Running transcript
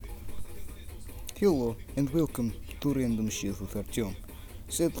Hello and welcome to Random Shit with Artyom.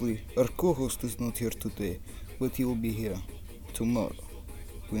 Sadly, our co-host is not here today, but he will be here tomorrow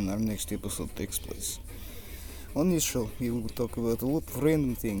when our next episode takes place. On this show, we will talk about a lot of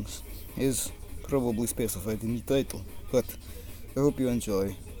random things, as probably specified in the title, but I hope you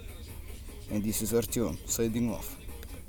enjoy. And this is Artyom, signing off.